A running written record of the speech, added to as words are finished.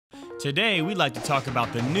Today, we'd like to talk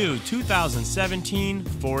about the new 2017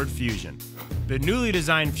 Ford Fusion. The newly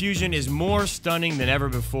designed Fusion is more stunning than ever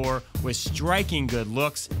before, with striking good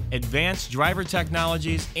looks, advanced driver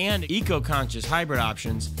technologies, and eco-conscious hybrid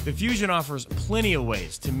options. The Fusion offers plenty of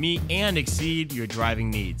ways to meet and exceed your driving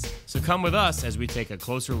needs. So come with us as we take a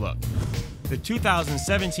closer look. The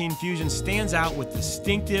 2017 Fusion stands out with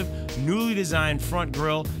distinctive, newly designed front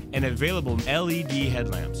grille and available LED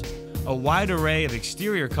headlamps. A wide array of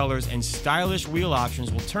exterior colors and stylish wheel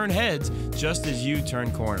options will turn heads just as you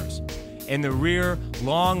turn corners. In the rear,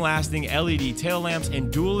 long-lasting LED tail lamps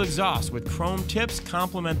and dual exhausts with chrome tips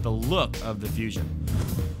complement the look of the Fusion.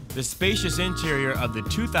 The spacious interior of the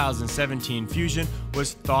 2017 Fusion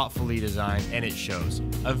was thoughtfully designed, and it shows.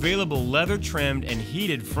 Available leather-trimmed and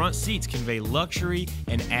heated front seats convey luxury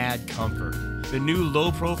and add comfort. The new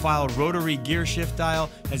low-profile rotary gear shift dial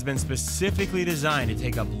has been specifically designed to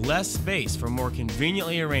take up less space for more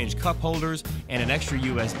conveniently arranged cup holders and an extra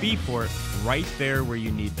USB port right there where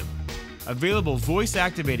you need them. Available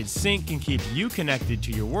voice-activated sync can keep you connected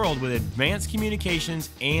to your world with advanced communications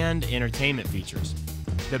and entertainment features.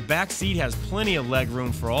 The back seat has plenty of leg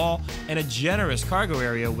room for all and a generous cargo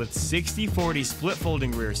area with 60/40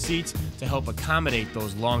 split-folding rear seats to help accommodate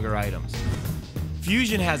those longer items.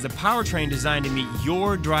 Fusion has the powertrain designed to meet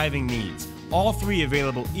your driving needs. All three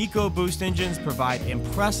available EcoBoost engines provide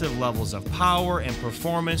impressive levels of power and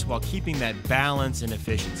performance while keeping that balance and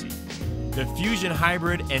efficiency. The Fusion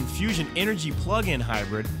Hybrid and Fusion Energy Plug-in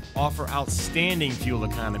Hybrid offer outstanding fuel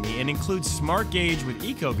economy and include Smart Gauge with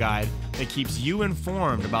EcoGuide that keeps you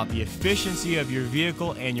informed about the efficiency of your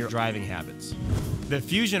vehicle and your driving habits. The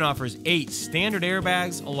Fusion offers 8 standard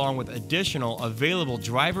airbags along with additional available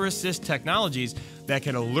driver assist technologies that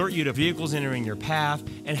can alert you to vehicles entering your path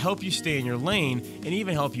and help you stay in your lane and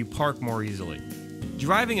even help you park more easily.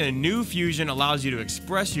 Driving a new Fusion allows you to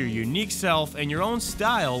express your unique self and your own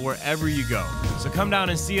style wherever you go. So come down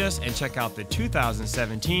and see us and check out the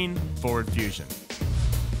 2017 Ford Fusion.